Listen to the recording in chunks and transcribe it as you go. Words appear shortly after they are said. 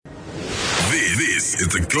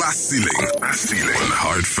It's a glass ceiling.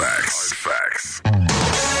 Hard facts.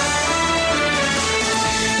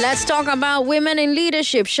 Let's talk about women in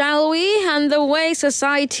leadership, shall we? And the way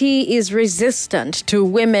society is resistant to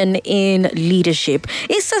women in leadership.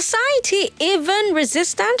 Is society even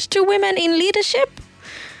resistant to women in leadership?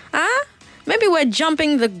 Maybe we're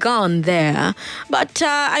jumping the gun there, but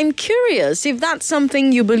I'm curious if that's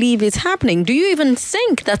something you believe is happening. Do you even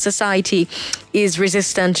think that society is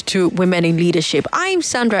resistant to women in leadership? I'm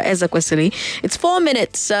Sandra Ezekwesili. It's 4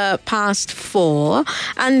 minutes past 4,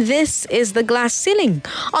 and this is The Glass Ceiling.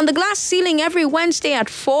 On The Glass Ceiling, every Wednesday at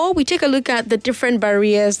 4, we take a look at the different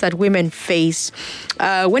barriers that women face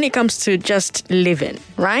when it comes to just living,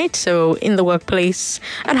 right? So in the workplace,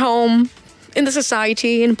 at home, in the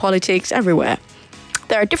society, in politics, everywhere.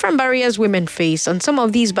 There are different barriers women face, and some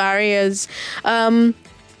of these barriers,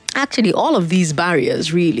 actually all of these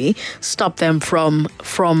barriers really stop them from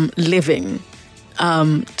living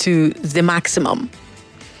to the maximum.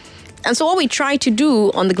 And so what we try to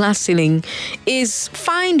do on The Glass Ceiling is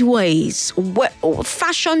find ways,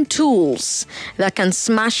 fashion tools that can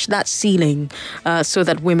smash that ceiling so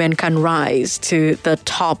that women can rise to the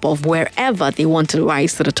top of wherever they want to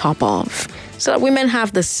rise to the top of. So that women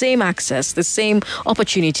have the same access, the same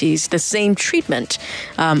opportunities, the same treatment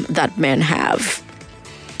that men have.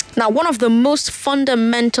 Now, one of the most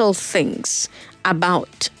fundamental things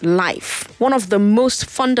about life, one of the most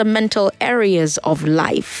fundamental areas of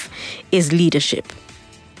life is leadership.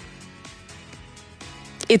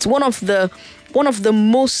 It's one of the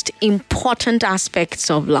most important aspects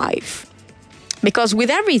of life. Because with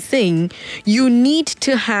everything, you need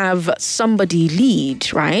to have somebody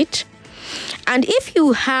lead, right? And if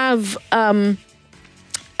you have a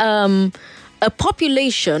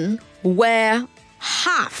population where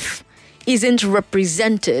half isn't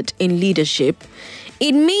represented in leadership,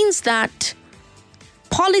 it means that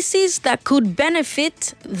policies that could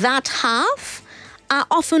benefit that half are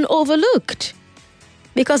often overlooked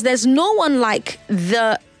because there's no one like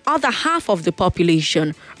the other half of the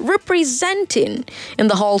population representing in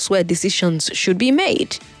the halls where decisions should be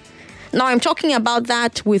made. Now, I'm talking about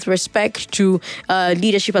that with respect to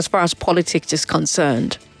leadership as far as politics is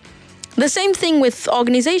concerned. The same thing with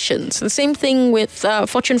organizations, the same thing with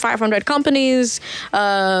Fortune 500 companies,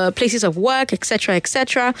 places of work, etc.,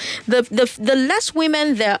 etc. The less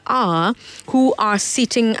women there are who are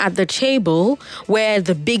sitting at the table where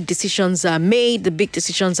the big decisions are made, the big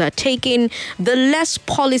decisions are taken, the less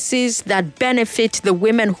policies that benefit the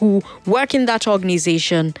women who work in that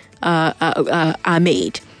organization are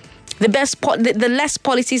made. The less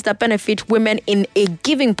policies that benefit women in a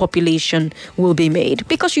given population will be made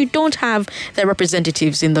because you don't have their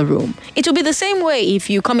representatives in the room. It will be the same way if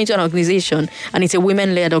you come into an organization and it's a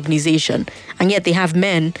women-led organization and yet they have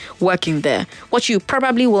men working there. What you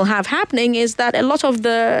probably will have happening is that a lot of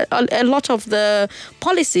the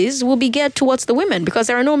policies will be geared towards the women because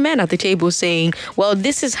there are no men at the table saying, well,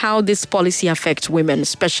 this is how this policy affects women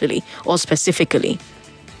especially or specifically.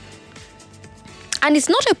 And it's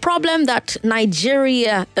not a problem that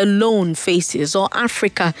Nigeria alone faces or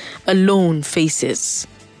Africa alone faces.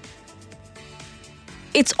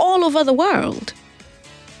 It's all over the world.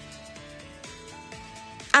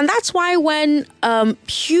 And that's why when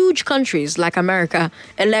huge countries like America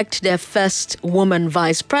elect their first woman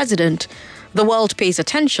vice president, the world pays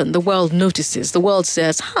attention, the world notices, the world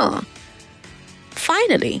says,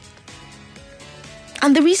 finally.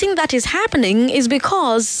 And the reason that is happening is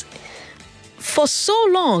because for so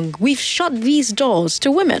long, we've shut these doors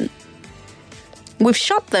to women. We've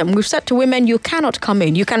shut them. We've said to women, you cannot come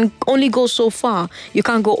in. You can only go so far. You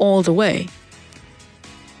can't go all the way.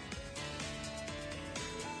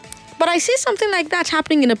 But I see something like that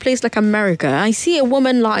happening in a place like America. I see a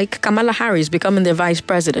woman like Kamala Harris becoming the vice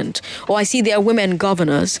president, or I see their women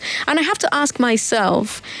governors. And I have to ask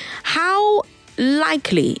myself, how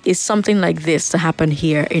likely is something like this to happen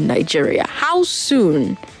here in Nigeria? How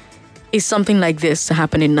soon is something like this to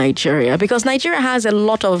happen in Nigeria? Because Nigeria has a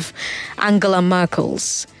lot of Angela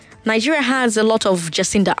Merkels. Nigeria has a lot of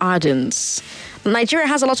Jacinda Ardens. Nigeria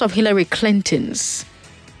has a lot of Hillary Clintons.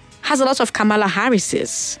 Has a lot of Kamala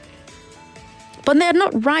Harrises. But they're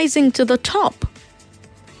not rising to the top.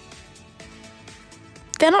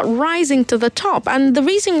 They're not rising to the top. And the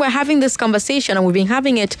reason we're having this conversation, and we've been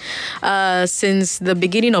having it since the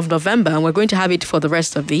beginning of November, and we're going to have it for the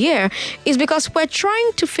rest of the year, is because we're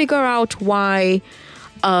trying to figure out why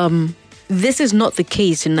this is not the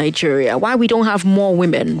case in Nigeria, why we don't have more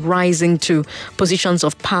women rising to positions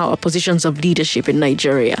of power, positions of leadership in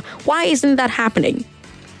Nigeria. Why isn't that happening?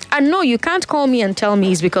 And no, you can't call me and tell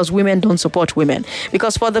me it's because women don't support women.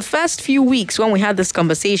 Because for the first few weeks when we had this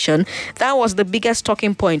conversation, that was the biggest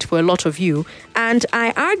talking point for a lot of you. And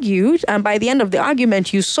I argued, and by the end of the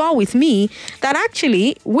argument, you saw with me that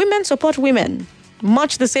actually women support women,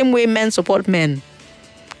 much the same way men support men.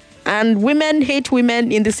 And women hate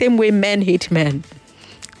women in the same way men hate men.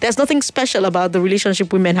 There's nothing special about the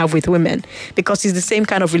relationship women have with women because it's the same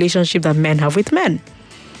kind of relationship that men have with men.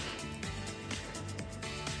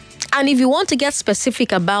 And if you want to get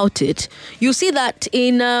specific about it, you see that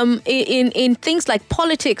in things like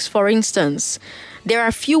politics, for instance, there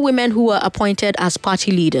are few women who are appointed as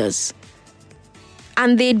party leaders.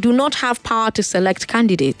 And they do not have power to select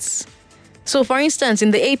candidates. So, for instance,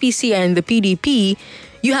 in the APC and the PDP,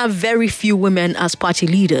 you have very few women as party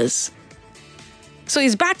leaders. So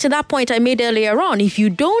it's back to that point I made earlier on. If you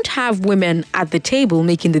don't have women at the table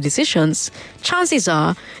making the decisions, chances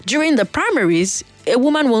are during the primaries, a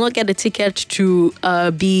woman will not get a ticket to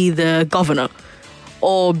be the governor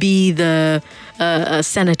or be the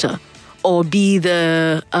senator or be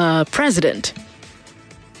the president.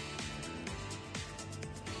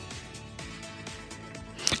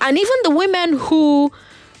 And even the women who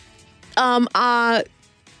are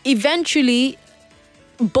eventually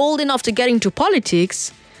bold enough to get into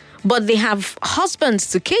politics, but they have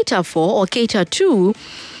husbands to cater for or cater to,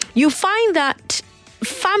 you find that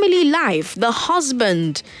family life, the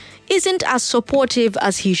husband isn't as supportive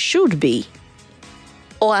as he should be,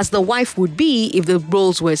 or as the wife would be if the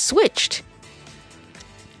roles were switched.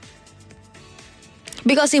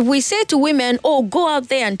 Because if we say to women, oh, go out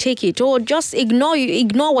there and take it, or just ignore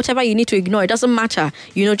whatever you need to ignore, it doesn't matter,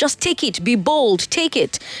 just take it, be bold, take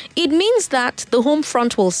it. It means that the home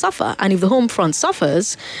front will suffer. And if the home front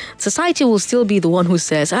suffers, society will still be the one who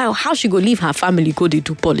says, oh, how she go leave her family, go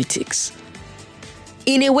do politics.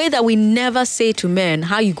 In a way that we never say to men,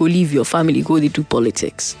 how you go leave your family, go do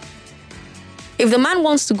politics. If the man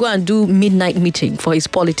wants to go and do midnight meeting for his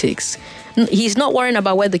politics, he's not worrying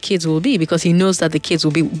about where the kids will be because he knows that the kids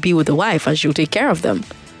will be with the wife and she'll take care of them.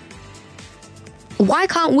 Why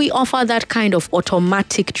can't we offer that kind of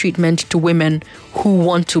automatic treatment to women who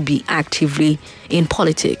want to be actively in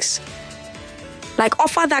politics? Like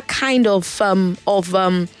offer that kind of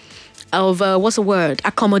what's the word?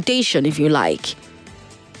 Accommodation, if you like.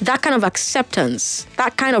 That kind of acceptance,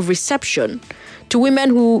 that kind of reception to women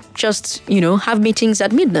who just, have meetings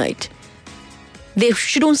at midnight. They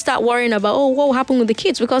shouldn't start worrying about, what happened with the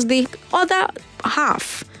kids? Because the other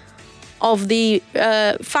half of the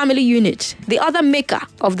family unit, the other maker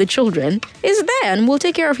of the children, is there and will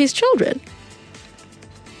take care of his children.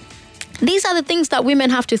 These are the things that women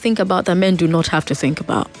have to think about that men do not have to think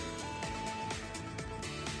about.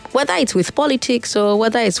 Whether it's with politics or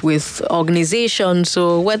whether it's with organizations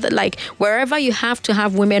or whether wherever you have to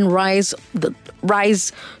have women rise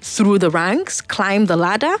through the ranks, climb the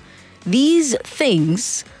ladder, these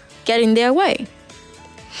things get in their way.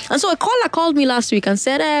 And so a caller called me last week and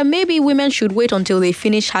said, maybe women should wait until they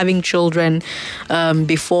finish having children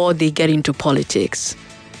before they get into politics.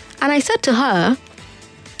 And I said to her,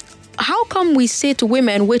 how come we say to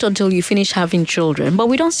women, wait until you finish having children, but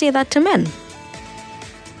we don't say that to men?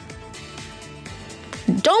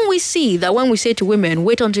 Don't we see that when we say to women,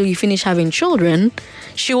 wait until you finish having children,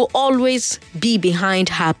 she will always be behind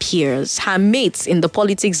her peers, her mates in the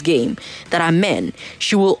politics game that are men.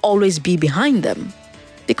 She will always be behind them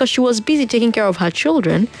because she was busy taking care of her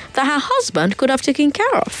children that her husband could have taken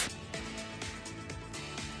care of.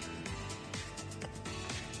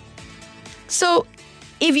 So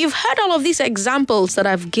if you've heard all of these examples that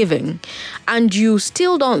I've given and you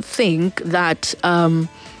still don't think that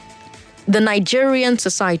the Nigerian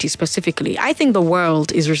society specifically, I think the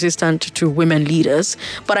world is resistant to women leaders,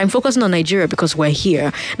 but I'm focusing on Nigeria because we're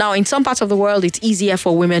here. Now, in some parts of the world, it's easier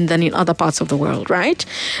for women than in other parts of the world, right?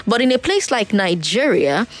 But in a place like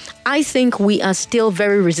Nigeria, I think we are still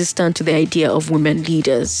very resistant to the idea of women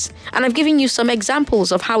leaders. And I've given you some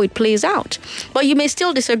examples of how it plays out. But you may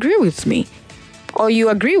still disagree with me, or you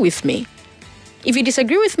agree with me. If you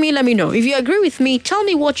disagree with me, let me know. If you agree with me, tell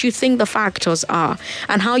me what you think the factors are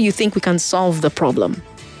and how you think we can solve the problem.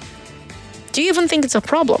 Do you even think it's a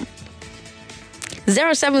problem?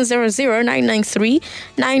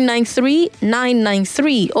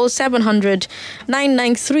 0700-993-993-993 or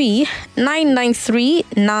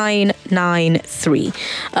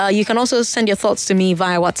 700-993-993-993. You can also send your thoughts to me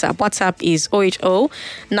via WhatsApp. WhatsApp is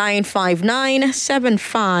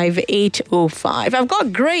 080-959-75805. I've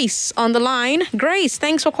got Grace on the line. Grace,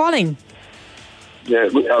 thanks for calling. Yeah,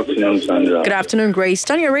 good afternoon, Sandra. Good afternoon, Grace.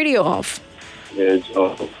 Turn your radio off. Yeah, it's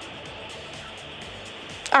off.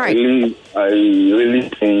 All right. I really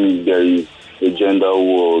think there is a gender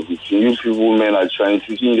war between you people. Men are trying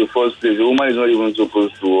to see in the first place. A woman is not even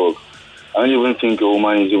supposed to work. I don't even think a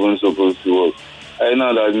woman is even supposed to work. I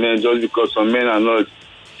know that men, just because some men are not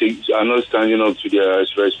standing up to their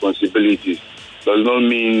responsibilities, does not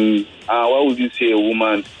mean. Why would you say a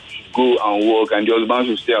woman should go and work and the husband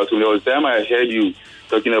should stay at home? There was a time I heard you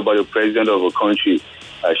talking about the president of a country.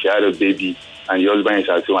 She had a baby and the husband is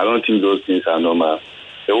at home. I don't think those things are normal.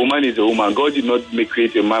 A woman is a woman. God did not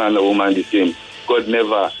create a man and a woman the same. God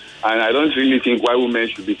never. And I don't really think why women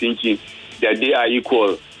should be thinking that they are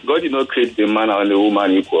equal. God did not create a man and a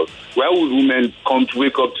woman equal. Why would women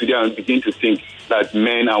wake up today and begin to think that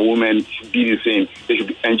men and women should be the same? They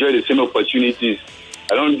should enjoy the same opportunities.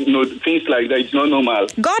 I don't know, things like that. It's not normal.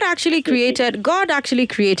 God actually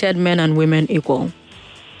created men and women equal.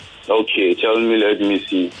 Okay, tell me, let me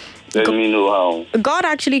see. Let me know how. God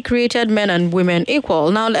actually created men and women equal.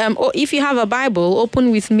 Now, if you have a Bible,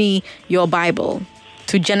 open with me your Bible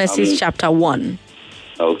to Genesis chapter 1.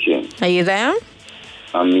 Okay. Are you there?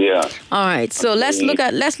 Yeah. All right. So let's look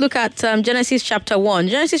at Genesis chapter 1.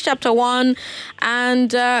 Genesis chapter 1,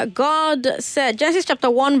 and God said, Genesis chapter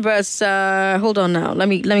 1 verse. Hold on now. Let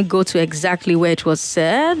me go to exactly where it was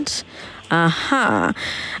said. Chapter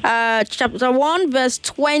 1 verse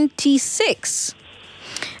 26.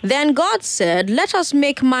 Then God said, let us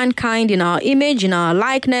make mankind in our image, in our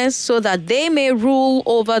likeness, so that they may rule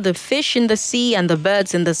over the fish in the sea and the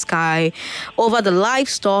birds in the sky, over the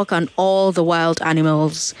livestock and all the wild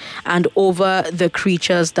animals, and over the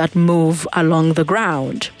creatures that move along the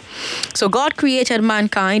ground. So God created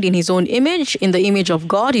mankind in his own image. In the image of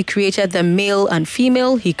God, he created them male and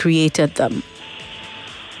female. He created them.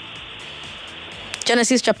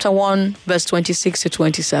 Genesis chapter 1, verse 26 to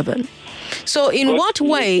 27. So in what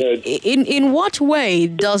way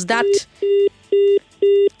does that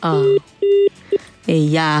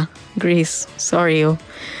Grace, sorry.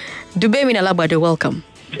 Dubemi Nalabade, welcome.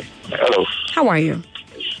 Hello. How are you?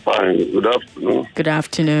 Fine. Good afternoon. Good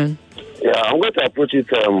afternoon. Yeah, I'm going to approach it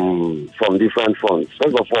from different fronts.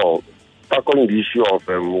 First of all, tackling the issue of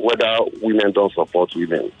whether women don't support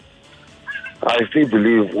women. I still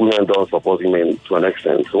believe women don't support women to an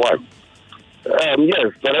extent. Why?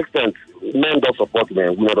 Yes, to an extent, men don't support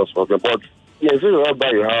men, women don't support men. But yes,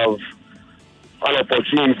 whereby you have an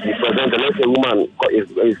opportunity to present, let's say a woman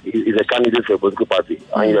is a candidate for a political party,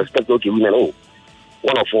 and you expect, okay, women,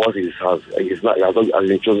 one of us has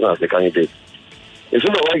been chosen as a candidate.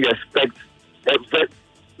 Instead of you expect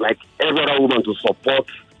like every other woman to support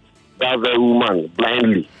that very woman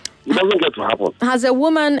blindly. It doesn't get to happen. Has a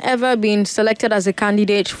woman ever been selected as a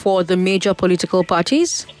candidate for the major political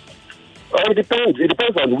parties? It depends. It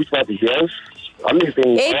depends on which party, yes. I mean,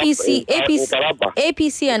 APC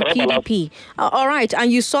and PDP. All right.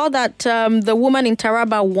 And you saw that the woman in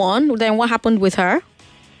Taraba won. Then what happened with her?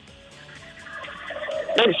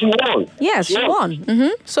 She won. Yes, she won.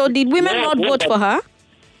 Mm-hmm. So did women not vote for her?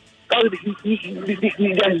 There's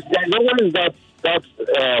always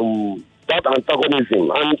that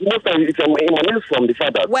antagonism, and most times it emanates from the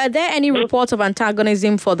fact that. Were there any reports of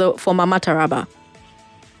antagonism for Mama Taraba?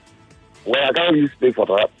 Well, I can't really speak for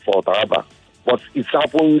Taraba, but it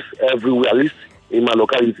happens everywhere, at least in my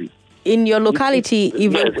locality. In your locality,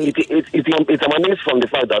 it emanates from the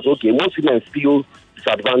fact that, okay, most women feel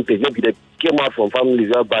disadvantaged. Maybe they came out from families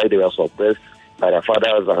whereby they were suppressed by their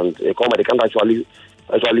fathers, and they can't actually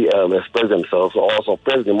express themselves or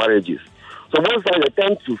suppress the marriages. So most times they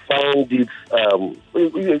tend to find it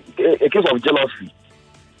a case of jealousy.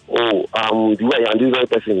 The way and this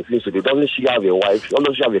person seems to be, doesn't she have a wife?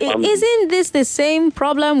 Doesn't she have a family? Isn't this the same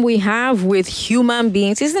problem we have with human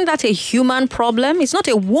beings? Isn't that a human problem? It's not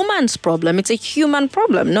a woman's problem. It's a human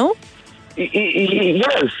problem, no?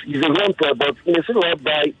 Yes, it's a human problem, but in a sense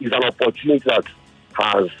whereby it's an opportunity that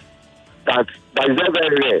is very,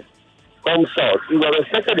 very rare. Comes out. We have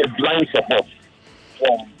expected a blind support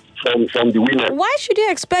from the women. Why should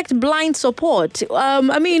you expect blind support? So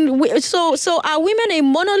are women a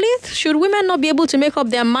monolith? Should women not be able to make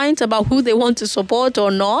up their minds about who they want to support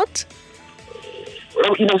or not?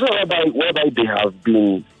 In a sense whereby they have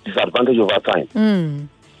been disadvantaged over time.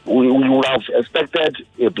 We would have expected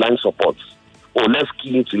a blind support. Let's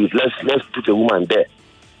key into it. Let's put a woman there.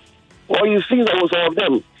 Well, you see that some of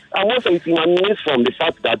them, and also it emanates from the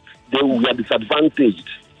fact that they were disadvantaged.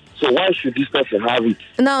 So why should this person have it?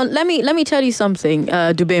 Now, let me tell you something,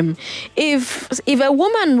 Dubim. If a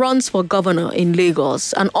woman runs for governor in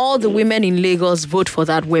Lagos and all the women in Lagos vote for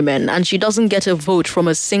that woman and she doesn't get a vote from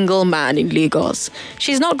a single man in Lagos,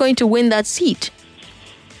 she's not going to win that seat.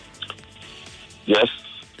 Yes.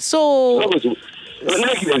 So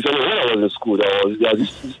Like, when I was in school, there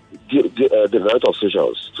was the director of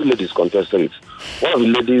socials. Two ladies contested it. One of the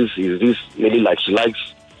ladies is this lady, like, she likes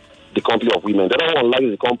the company of women. The other one likes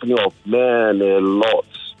the company of men a lot.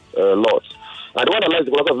 And the one that likes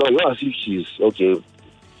the company of men, you know, as if she's, okay,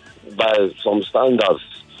 by some standards,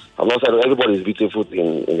 I'm not saying everybody is beautiful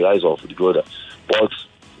in the eyes of the brother, but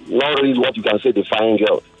not really what you can say the fine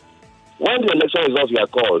girl. When the election results were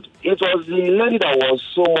called, it was the lady that was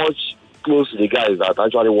so much close to the guys that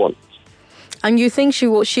actually won. And you think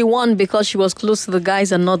she won because she was close to the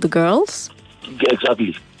guys and not the girls?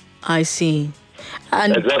 Exactly. I see.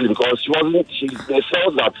 And exactly, because they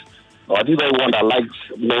felt that this very one that likes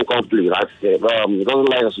men completely, that doesn't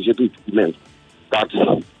like associated with men. That's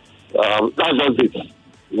just it.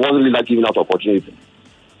 He wasn't really like giving out opportunity.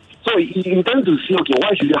 So he tends to see, okay,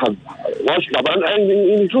 why should you have, and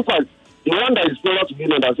in truth, the one that is closer to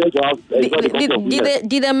women that said to have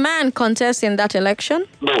did a man contest in that election?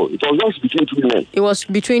 No, it was just between two women. It was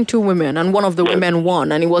between two women, and one of the women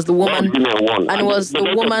won, and it was the woman, and it was the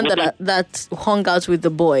woman that hung out with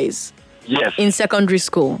the boys. Yes. In secondary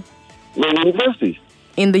school. No, in university.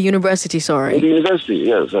 In the university, sorry. In the university,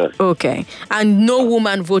 yes. Sir. Okay, and no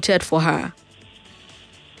woman voted for her.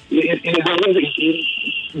 The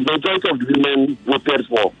majority of the women voted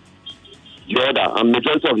for the other, and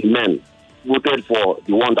majority of the men voted for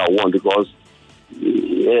the one that won because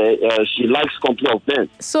she likes company of men.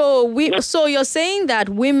 So you're saying that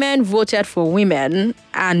women voted for women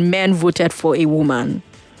and men voted for a woman?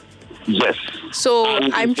 Yes. So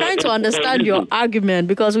I'm trying to understand your argument,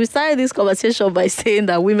 because we started this conversation by saying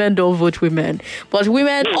that women don't vote women, but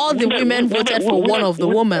all the women voted for one of the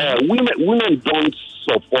women. Women don't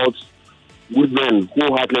support women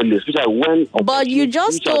wholeheartedly, especially when. But you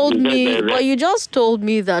just told me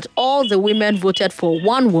that all the women voted for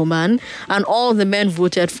one woman and all the men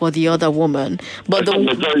voted for the other woman. But the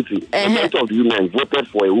majority of the women voted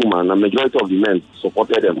for a woman, and majority of the men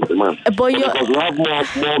supported the man. But because we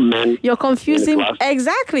have more men. You're confusing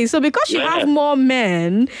exactly. So because you have more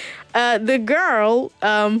men, the girl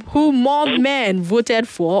who more men voted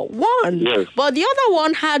for won. Yes. But the other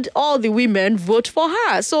one had all the women vote for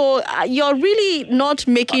her. So you're really not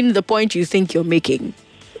making the point you think you're making.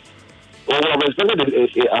 Well, we have expected at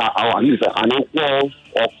least an equal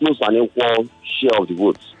or close to an equal share of the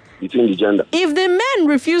votes between the gender. If the men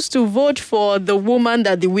refuse to vote for the woman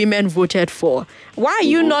that the women voted for, why are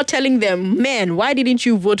you not telling them, men, why didn't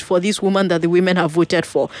you vote for this woman that the women have voted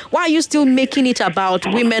for? Why are you still making it about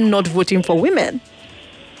women not voting for women?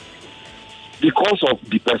 Because of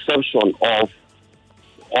the perception of...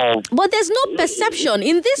 But there's no perception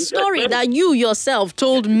in this story that you yourself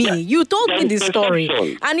told me. You told me this story.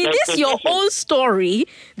 And in this, your whole story,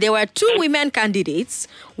 there were two women candidates.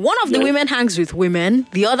 One of the women hangs with women.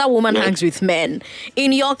 The other woman hangs with men.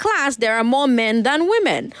 In your class, there are more men than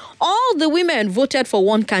women. All the women voted for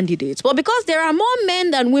one candidate. But because there are more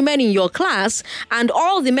men than women in your class, and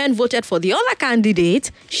all the men voted for the other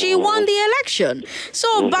candidate, she won the election.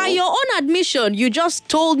 So by your own admission, you just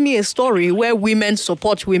told me a story where women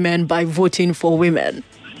support women by voting for women.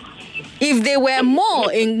 If they were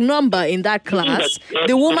more in number in that class,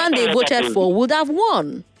 the woman they voted for would have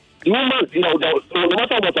won. The woman, no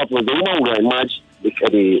matter what happens, the woman will emerge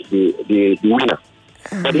the winner.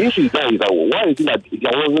 But the issue is that why is it that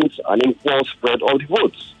there wasn't an equal spread of the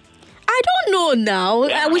votes? I don't know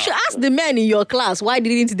now. We should ask the men in your class, why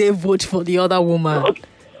didn't they vote for the other woman?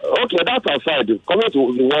 Okay, that's aside. Coming to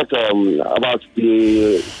what about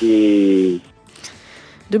the...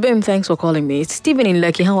 Dubem, thanks for calling me. It's Stephen in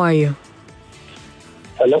Lekki. How are you?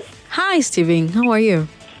 Hello? Hi, Stephen. How are you?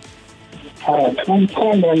 I'm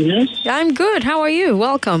fine, and you? I'm good. How are you?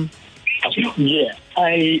 Welcome. Yeah,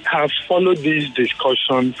 I have followed this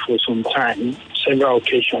discussion for some time, several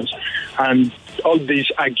occasions, and all these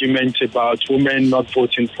arguments about women not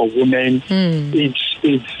voting for women,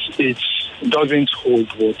 it doesn't hold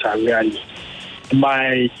water, really.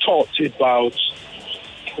 My thought about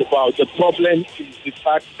the problem is the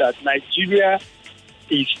fact that Nigeria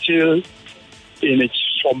is still in its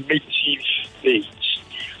formative stage.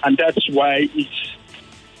 And that's why it's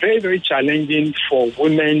very, very challenging for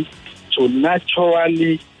women to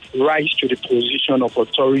naturally rise to the position of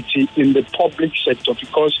authority in the public sector,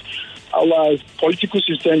 because our political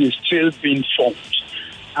system is still being formed.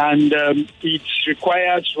 And it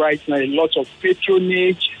requires right now a lot of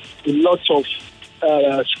patronage, a lot of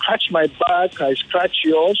scratch my back, I scratch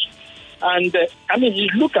yours. And you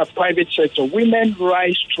look at private sector, women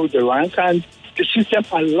rise through the rank, and the system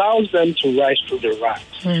allows them to rise through the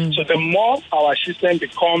ranks. So the more our system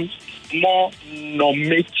becomes more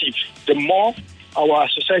normative, the more our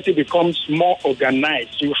society becomes more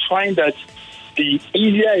organized, you find that the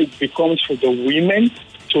easier it becomes for the women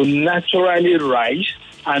to naturally rise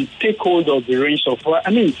and take hold of the reins of power.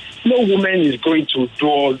 I mean, no woman is going to do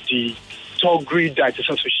all the thuggery that is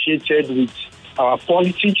associated with our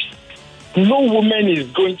politics. No woman is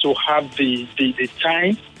going to have the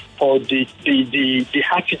time or the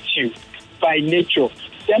attitude by nature.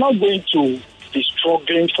 They're not going to be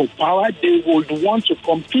struggling for power. They would want to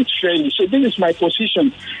compete fairly. So this is my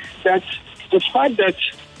position, that the fact that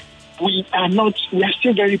we are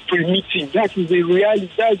still very primitive. That is the reality.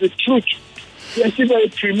 That's the truth. We are still very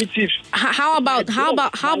primitive. How about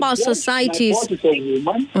societies? My boss is a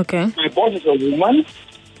woman. Okay. My boss is a woman.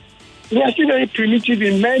 We are still very primitive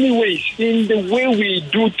in many ways in the way we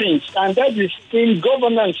do things, and that is in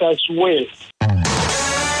governance as well.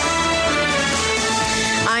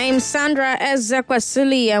 I'm Sandra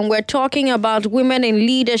Ezekwesili, and we're talking about women in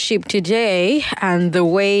leadership today and the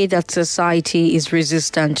way that society is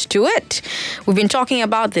resistant to it. We've been talking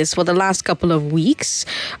about this for the last couple of weeks,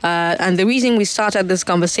 and the reason we started this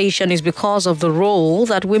conversation is because of the role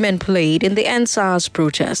that women played in the NSAS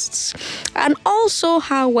protests, and also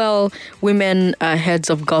how well women heads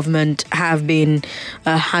of government have been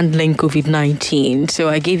handling COVID-19. So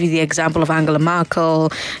I gave you the example of Angela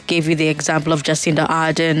Merkel, gave you the example of Jacinda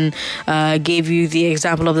Ardern, gave you the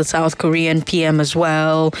example of the South Korean PM as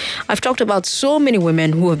well. I've talked about so many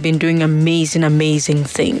women who have been doing amazing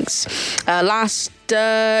things. Last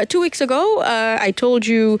 2 weeks ago, I told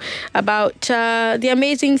you about the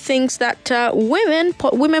amazing things that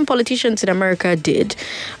women politicians in America did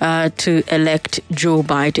to elect Joe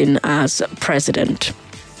Biden as president.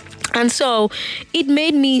 And so it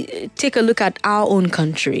made me take a look at our own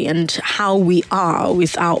country and how we are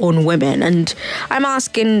with our own women. And I'm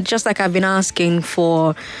asking, just like I've been asking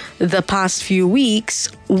for the past few weeks,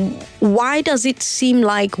 why does it seem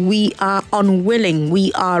like we are unwilling,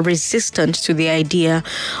 we are resistant to the idea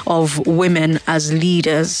of women as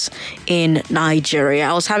leaders in Nigeria?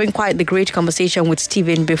 I was having quite the great conversation with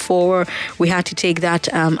Stephen before we had to take that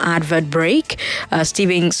advert break.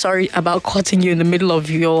 Stephen, sorry about cutting you in the middle of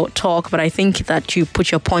your talk, but I think that you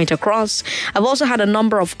put your point across. I've also had a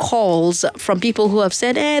number of calls from people who have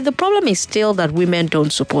said, the problem is still that women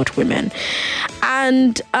don't support women.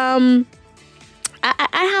 And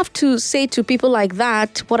I have to say to people like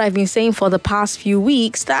that what I've been saying for the past few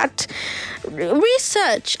weeks, that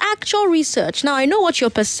actual research. Now, I know what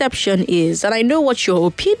your perception is and I know what your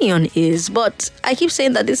opinion is, but I keep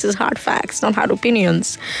saying that this is hard facts, not hard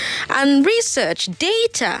opinions. And research,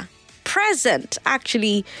 data, present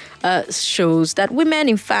actually shows that women,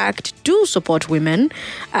 in fact, do support women,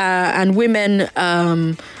 and women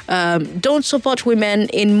don't support women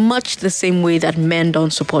in much the same way that men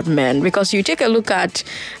don't support men. Because you take a look at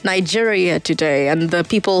Nigeria today and the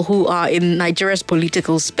people who are in Nigeria's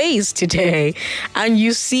political space today, and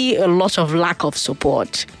you see a lot of lack of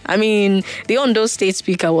support. I mean, the Ondo State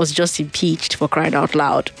Speaker was just impeached, for crying out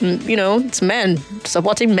loud. You know, it's men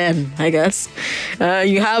supporting men, I guess.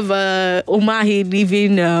 You have Umahi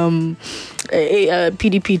leaving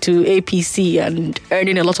PDP to APC and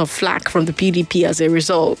earning a lot of flack from the PDP as a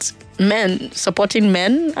result. Men supporting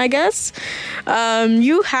men, I guess.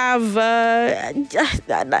 You have,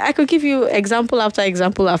 I could give you example after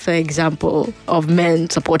example after example of men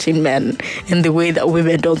supporting men in the way that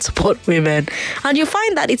women don't support women. And you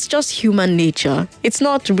find that it's just human nature. It's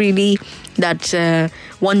not really that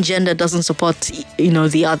one gender doesn't support,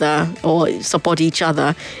 the other or support each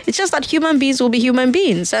other. It's just that human beings will be human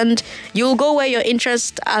beings, and you'll go where your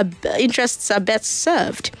interests are best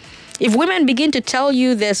served. If women begin to tell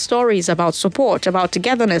you their stories about support, about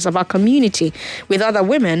togetherness, about community with other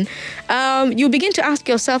women, you begin to ask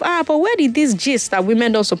yourself, but where did this gist that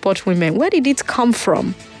women don't support women, where did it come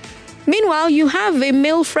from? Meanwhile, you have a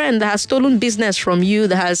male friend that has stolen business from you,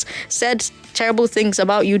 that has said terrible things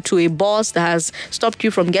about you to a boss, that has stopped you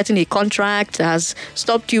from getting a contract, that has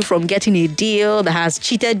stopped you from getting a deal, that has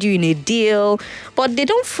cheated you in a deal. But they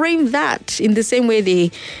don't frame that in the same way they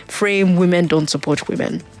frame women don't support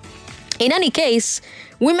women. In any case,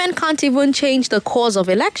 women can't even change the course of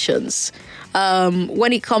elections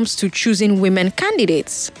when it comes to choosing women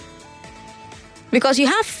candidates. Because you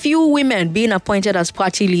have few women being appointed as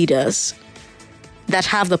party leaders that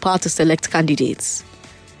have the power to select candidates.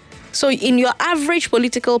 So in your average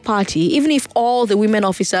political party, even if all the women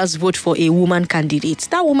officers vote for a woman candidate,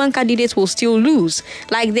 that woman candidate will still lose.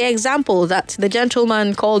 Like the example that the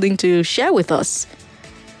gentleman called in to share with us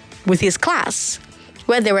with his class,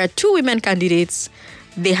 where there were 2 women candidates,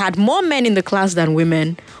 they had more men in the class than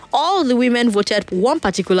women. All the women voted one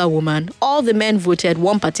particular woman. All the men voted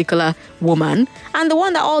one particular woman. And the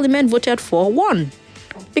one that all the men voted for won.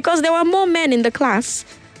 Because there were more men in the class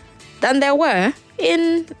than there were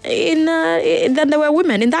than there were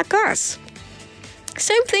women in that class.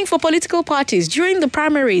 Same thing for political parties. During the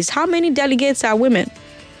primaries, how many delegates are women?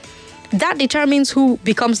 That determines who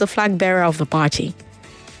becomes the flag bearer of the party.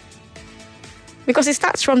 Because it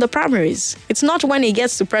starts from the primaries. It's not when it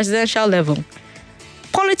gets to presidential level.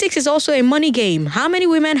 Politics is also a money game. How many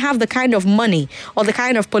women have the kind of money or the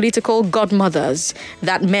kind of political godmothers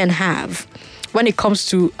that men have when it comes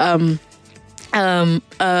to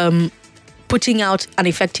putting out an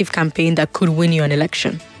effective campaign that could win you an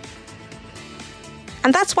election?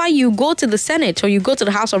 And that's why you go to the Senate or you go to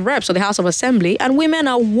the House of Reps or the House of Assembly and women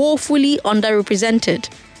are woefully underrepresented.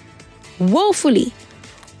 Woefully.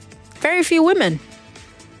 Very few women.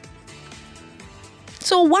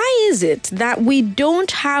 So why is it that we don't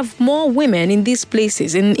have more women in these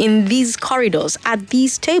places, in these corridors, at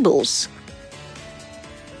these tables?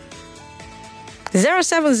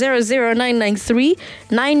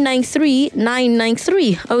 0700-993-993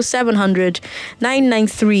 993 0700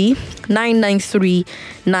 993 993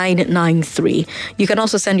 993. You can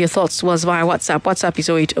also send your thoughts to us via WhatsApp. WhatsApp is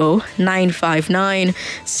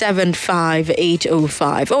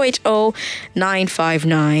 080-959-75805.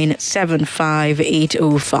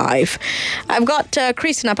 080-959-75805. I've got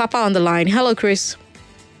Chris Napapa on the line. Hello, Chris.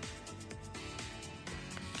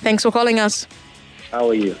 Thanks for calling us. How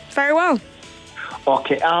are you? Very well.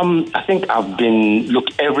 Okay, I think I've been,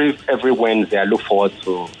 every Wednesday I look forward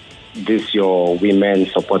to this, your women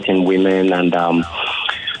supporting women, and the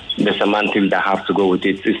semantics that have to go with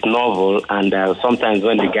it. It's novel, and sometimes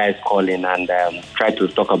when the guys call in and try to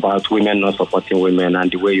talk about women not supporting women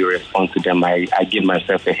and the way you respond to them, I give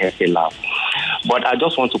myself a healthy laugh. But I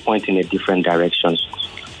just want to point in a different direction.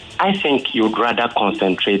 I think you'd rather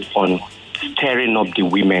concentrate on stirring up the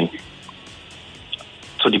women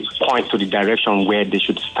to the point, to the direction where they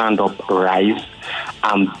should stand up, rise,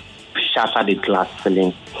 and shatter the glass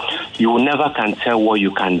ceiling. You never can tell what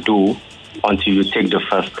you can do until you take the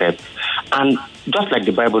first step. And just like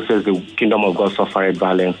the Bible says, the kingdom of God suffereth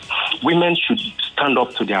violence, women should stand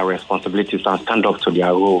up to their responsibilities and stand up to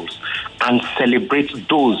their roles and celebrate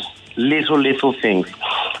those little things.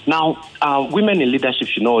 Now, women in leadership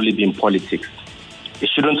should not only be in politics. It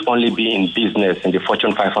shouldn't only be in business, in the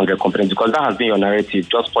Fortune 500 companies, because that has been your narrative,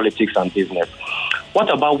 just politics and business. What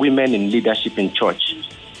about women in leadership in church,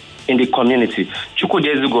 in the community? Chuku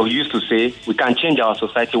days ago used to say, we can change our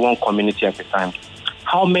society one community at a time.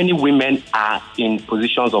 How many women are in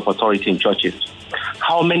positions of authority in churches?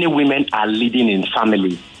 How many women are leading in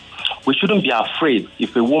families? We shouldn't be afraid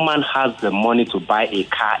if a woman has the money to buy a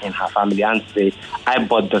car in her family and say, I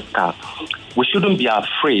bought this car. We shouldn't be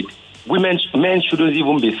afraid. Men shouldn't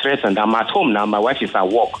even be threatened. I'm at home now. My wife is at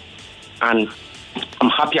work. And I'm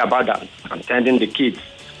happy about that. I'm tending the kids.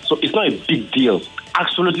 So it's not a big deal.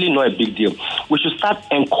 Absolutely not a big deal. We should start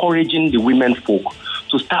encouraging the women folk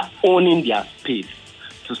to start owning their space,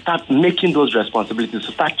 to start making those responsibilities,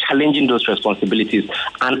 to start challenging those responsibilities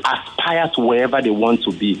and aspire to wherever they want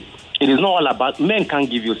to be. It is not all about, men can't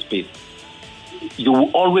give you space. You will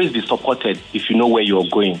always be supported if you know where you're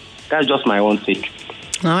going. That's just my own take.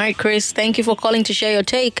 All right, Chris, thank you for calling to share your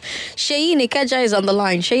take. Sheyi Nikeja is on the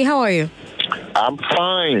line. Sheyi, how are you? I'm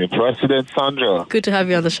fine, President Sandra. Good to have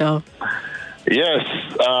you on the show. Yes,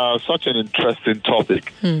 such an interesting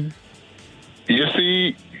topic. You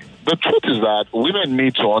see, the truth is that women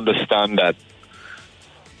need to understand that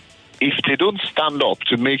if they don't stand up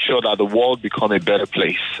to make sure that the world become a better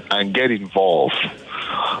place and get involved,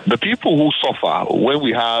 the people who suffer when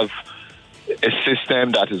we have a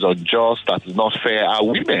system that is unjust, that is not fair, are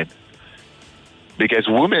women. Because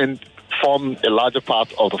women form a larger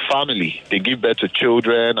part of the family. They give birth to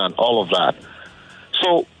children and all of that.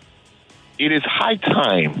 So it is high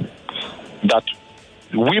time that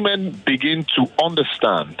women begin to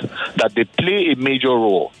understand that they play a major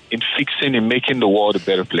role in fixing and making the world a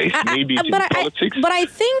better place. Maybe it's in politics. But I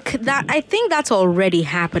think that's already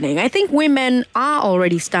happening. I think women are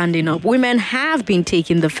already standing up. Women have been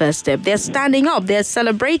taking the first step. They're standing up. They're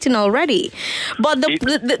celebrating already. But the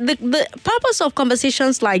purpose of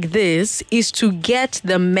conversations like this is to get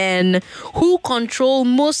the men who control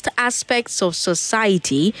most aspects of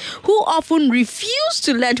society, who often refuse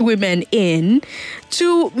to let women in,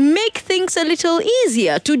 to make things a little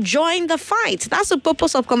easier, to join the fight. That's the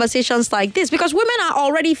purpose of conversations like this, because women are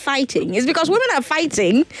already fighting. It's because women are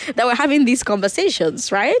fighting that we're having these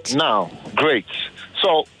conversations, right? Now, great.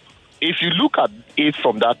 So if you look at it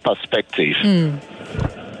from that perspective,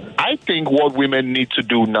 I think what women need to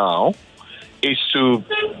do now is to,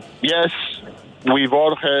 yes, we've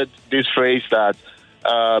all heard this phrase that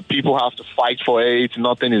people have to fight for it,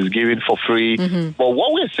 nothing is given for free. But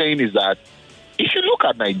what we're saying is that if you look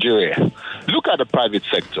at Nigeria, look at the private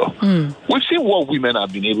sector, we've seen what women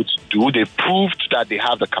have been able to do. They've proved that they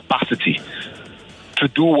have the capacity to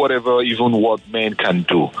do whatever, even what men can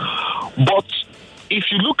do. But if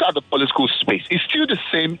you look at the political space, it's still the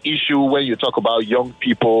same issue when you talk about young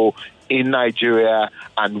people in Nigeria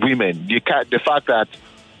and women. The fact that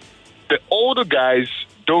the older guys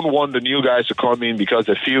don't want the new guys to come in because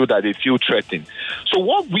they feel threatened. So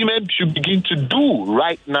what women should begin to do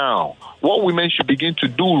right now,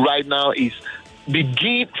 is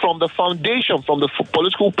begin from the foundation, from the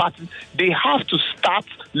political party. They have to start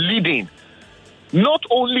leading. Not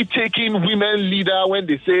only taking women leader when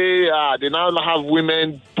they say they now have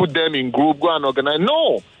women, put them in group, go and organize.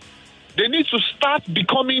 No. They need to start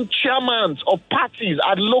becoming chairmen of parties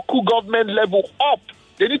at local government level up.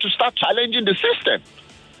 They need to start challenging the system.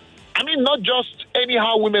 I mean, not just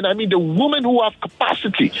anyhow women. I mean, the women who have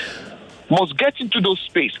capacity must get into those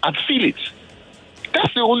space and feel it.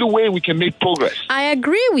 That's the only way we can make progress. I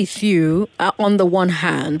agree with you on the one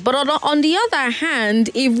hand, but on the other hand,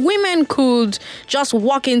 if women could just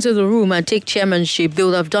walk into the room and take chairmanship, they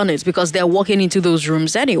would have done it because they're walking into those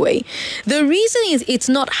rooms anyway. The reason is it's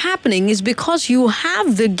not happening is because you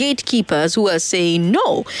have the gatekeepers who are saying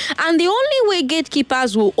no. And the only way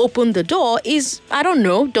gatekeepers will open the door is, I don't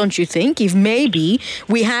know, don't you think, if maybe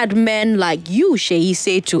we had men like you, Sheyi,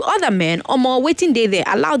 say to other men, Omo, waiting they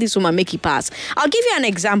allow this woman make it pass. I'll give you an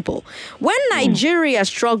example. When Nigeria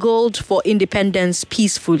struggled for independence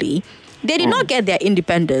peacefully, they did not get their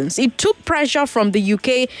independence. It took pressure from the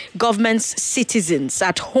UK government's citizens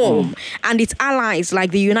at home and its allies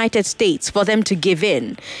like the United States for them to give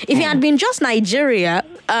in. If it had been just Nigeria,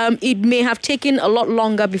 it may have taken a lot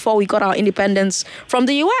longer before we got our independence from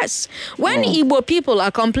the US. When Igbo people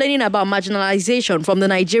are complaining about marginalization from the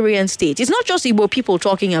Nigerian state, it's not just Igbo people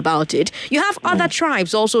talking about it. You have other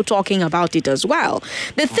tribes also talking about it as well.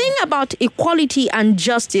 The thing about equality and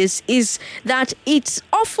justice is that it's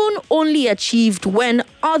often only achieved when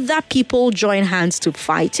other people join hands to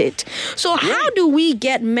fight it. So how do we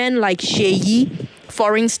get men like Sheyi,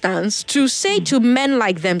 for instance, to say to men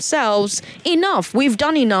like themselves, enough, we've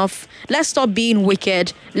done enough, let's stop being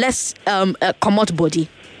wicked, let's come out body?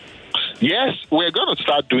 Yes, we're going to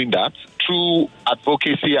start doing that through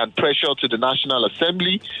advocacy and pressure to the National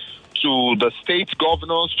Assembly, to the state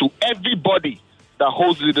governors, to everybody that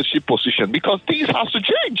holds leadership position, because things have to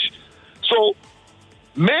change. So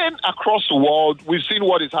men across the world, we've seen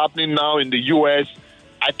what is happening now in the U.S.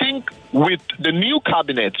 I think with the new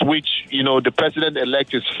cabinet, which, the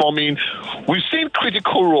president-elect is forming, we've seen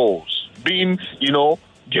critical roles being,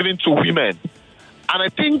 given to women. And I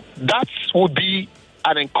think that would be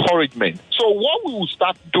an encouragement. So what we will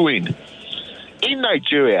start doing in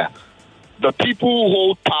Nigeria, the people who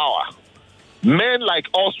hold power, men like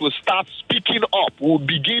us will start speaking up, will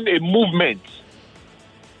begin a movement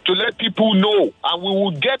to let people know, and we will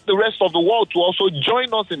get the rest of the world to also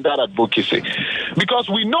join us in that advocacy. Because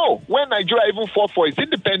we know when Nigeria even fought for its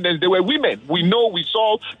independence, there were women. We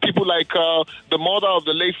saw people like the mother of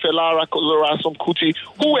the late Fela Ransome Kuti,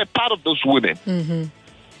 who were part of those women.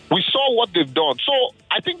 We saw what they've done. So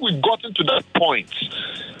I think we've gotten to that point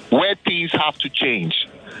where things have to change.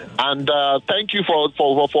 And thank you for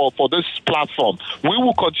this platform. We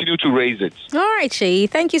will continue to raise it. All right, Sheyi.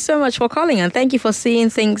 Thank you so much for calling, and thank you for seeing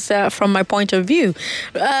things from my point of view.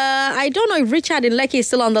 I don't know if Richard in Lekki is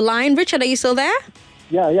still on the line. Richard, are you still there?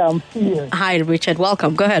 Yeah, I'm still here. Hi, Richard.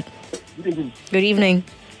 Welcome. Go ahead. Good evening. Good evening.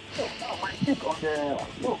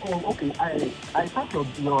 Okay, I thought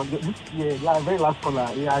this very last caller.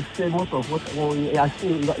 He has said most of what he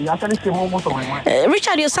actually said most of my mind.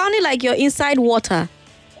 Richard, you're sounding like you're inside water.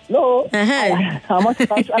 No, I'm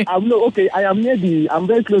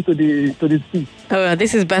very close to the sea. Oh,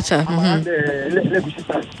 this is better.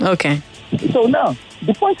 Okay. So now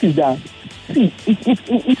the point is that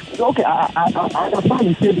it's okay. I understand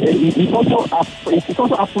you said it's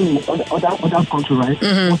also happening in other countries, right?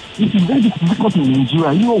 But it is very difficult in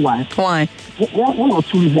Nigeria. You know why? Why? One or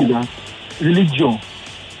two reasons. That religion,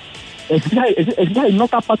 especially in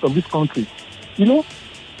another part of this country,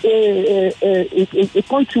 a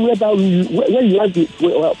country where you have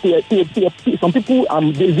some people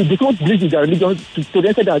they don't believe in their religion to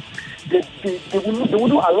the that they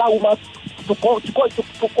wouldn't allow women to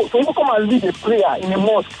even come and lead a prayer in a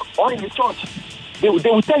mosque or in a church. They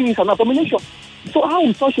will tell you it's an abomination. So how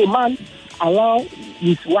will such a man allow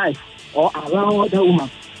his wife or allow that woman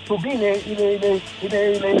to be in a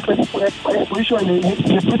position in a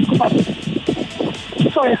political party.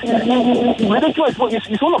 So it's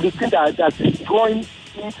one of the things that is drawing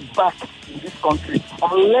it back in this country.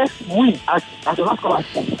 Unless we, as a last caller,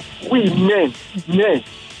 we men,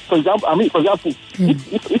 for example,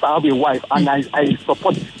 if I have a wife and I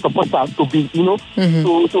support her to be, to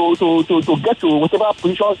get to whatever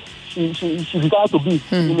position she desires to be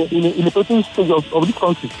in a political stage of this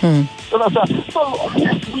country. So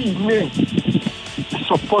unless we men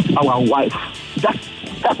support our wife,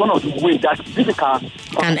 that's one of the ways that this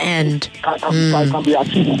can end. Can be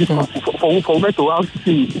achieved in this country for women to have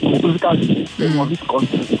say in the political system of this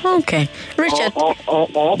country. Okay, Richard. Or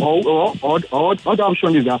other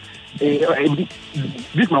option is that this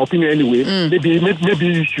is my opinion anyway. Maybe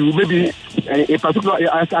you should a particular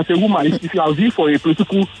as a woman, if you are due for a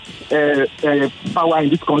political power in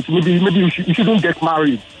this country, maybe you shouldn't get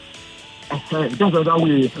married. Just that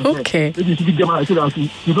way. Okay. Maybe you should get married so that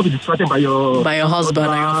you don't be distracted by your husband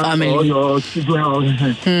or your family or your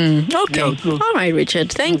children. Okay. All right, Richard.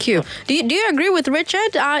 Thank you. Do you agree with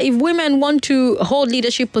Richard? If women want to hold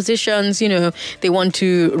leadership positions, they want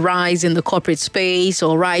to rise in the corporate space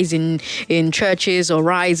or rise in churches or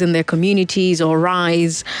rise in their communities or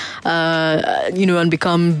rise, and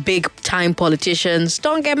become big time politicians,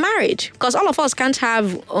 don't get married, because all of us can't have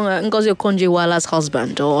Ngozi Okonjo-Iweala's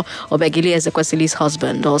husband or Begili Ezekwesili's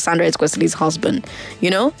husband or Sandra Ezekwesili's husband.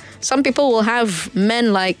 Some people will have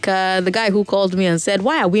men like the guy who called me and said,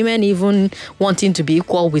 why are women even wanting to be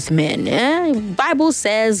equal with men? Bible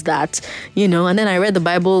says that, and then I read the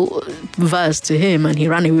Bible verse to him and he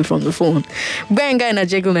ran away from the phone. Benga in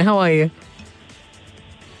Ajegune, how are you?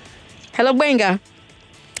 Hello, Benga.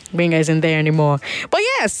 Benga isn't there anymore. But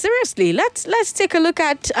yes, seriously, let's take a look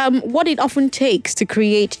at what it often takes to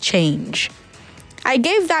create change. I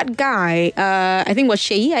gave that guy, I think it was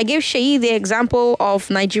Sheyi. I gave Sheyi the example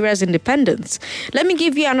of Nigeria's independence. Let me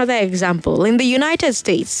give you another example. In the United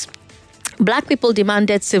States, black people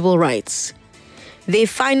demanded civil rights. They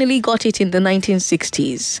finally got it in the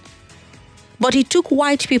 1960s. But it took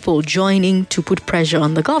white people joining to put pressure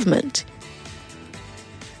on the government.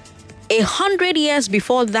 100 years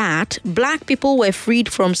before that, black people were freed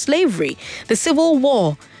from slavery. The Civil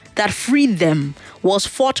War that freed them was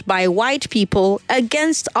fought by white people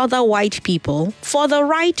against other white people for the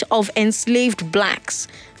right of enslaved blacks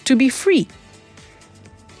to be free.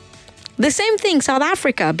 The same thing, South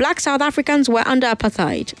Africa. Black South Africans were under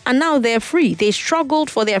apartheid and now they're free. They struggled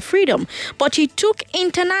for their freedom, but it took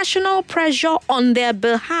international pressure on their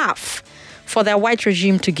behalf for their white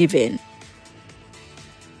regime to give in.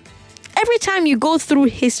 Every time you go through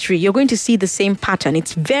history, you're going to see the same pattern.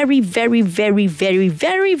 It's very, very, very, very,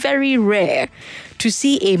 very, very rare to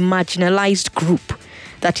see a marginalized group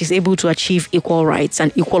that is able to achieve equal rights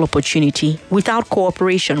and equal opportunity without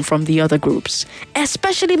cooperation from the other groups,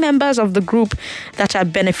 especially members of the group that are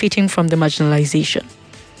benefiting from the marginalization.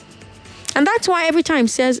 And that's why every time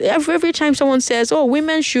someone says, oh,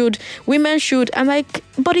 women should, I'm like,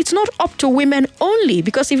 but it's not up to women only,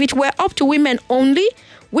 because if it were up to women only,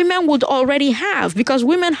 women would already have, because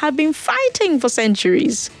women have been fighting for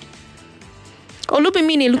centuries.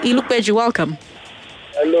 Olubimini Ilukbeji, welcome.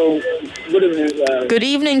 Hello, good evening. Good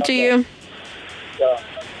evening to you.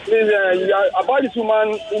 Please, about this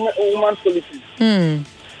woman politics. Me,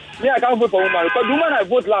 I can't vote for woman, because the woman I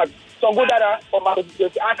vote last, so go there for my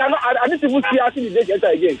constituency. I need to even see her in the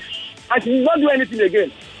Gesha again. And she did not do anything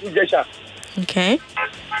again in Gesha. Okay.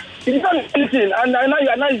 She did not do anything, and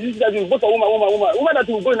now you that you vote for woman that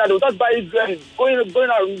will go in and they will just buy going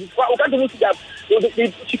out. We can't even see that.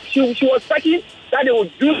 She was talking that they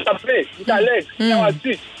would do the play with her legs in our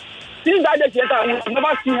street. Since that day, we have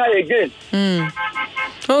never seen her again.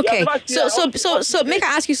 Okay. So make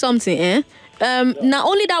I ask you something, now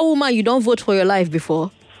only that woman you don't vote for your life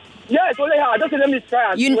before? Yes, only her. Just let me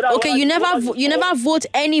try. You never vote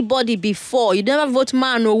anybody before. You never vote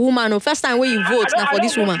man or woman. Or first time when you vote now for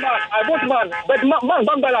this woman. I vote man, but man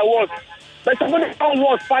don't buy was. But somebody can't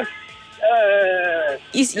work fast.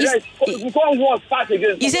 You can't work fast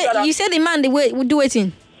again. You said the man would do it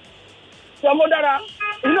in. You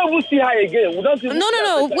don't see her again. We don't see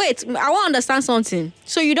No. Wait, I want to understand something.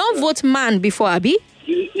 So you don't vote man before, Abi?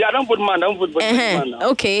 Yeah, I don't vote man. I don't vote man now.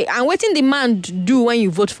 Okay, and what did the man do when you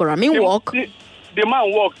vote for him? Work? The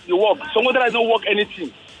man works. You work. Somebody doesn't work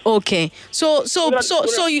anything. Okay,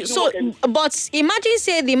 but imagine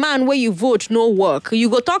say the man where you vote no work. You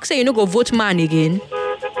go talk say you no go vote man again.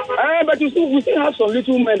 But we still have some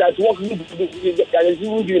little men that work that is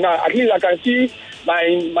even doing now. At least I can see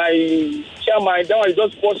my chairman, that one is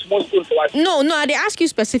just one small stone for us. No, they ask you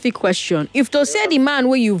specific question. If they say the man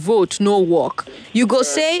where you vote no work, you go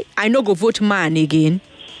say, I no go vote man again.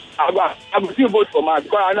 I will still vote for man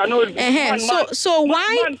because I know. So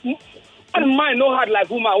why? Man no hard like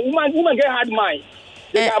woman. Woman get hard mind.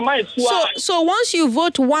 So once you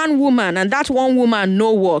vote one woman and that one woman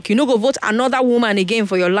no work, you no go vote another woman again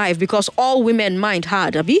for your life because all women mind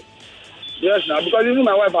hard, abi? Yes, now because even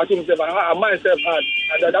my wife, I told myself, I myself hard,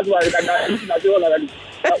 and that's why I say all like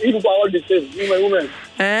that. Even for all the same, women.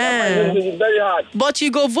 It's very hard. But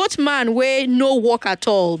you go vote man where no work at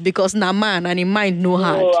all because na man and in mind no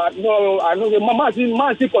hard. I know. Man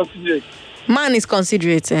still considerate. Man is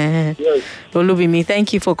considerate. Yes. Olubimi,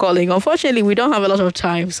 thank you for calling. Unfortunately, we don't have a lot of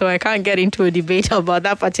time, so I can't get into a debate about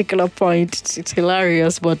that particular point. It's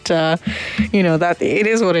hilarious, but, that it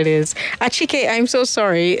is what it is. Achike, I'm so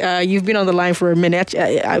sorry. You've been on the line for a minute.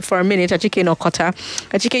 Achike Nokota.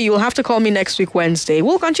 Achike, you will have to call me next week, Wednesday.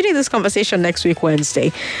 We'll continue this conversation next week,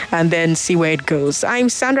 Wednesday, and then see where it goes. I'm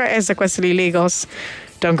Sandra Ezekwesili, Lagos.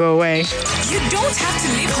 Don't go away. You don't have to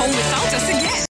leave home without us again.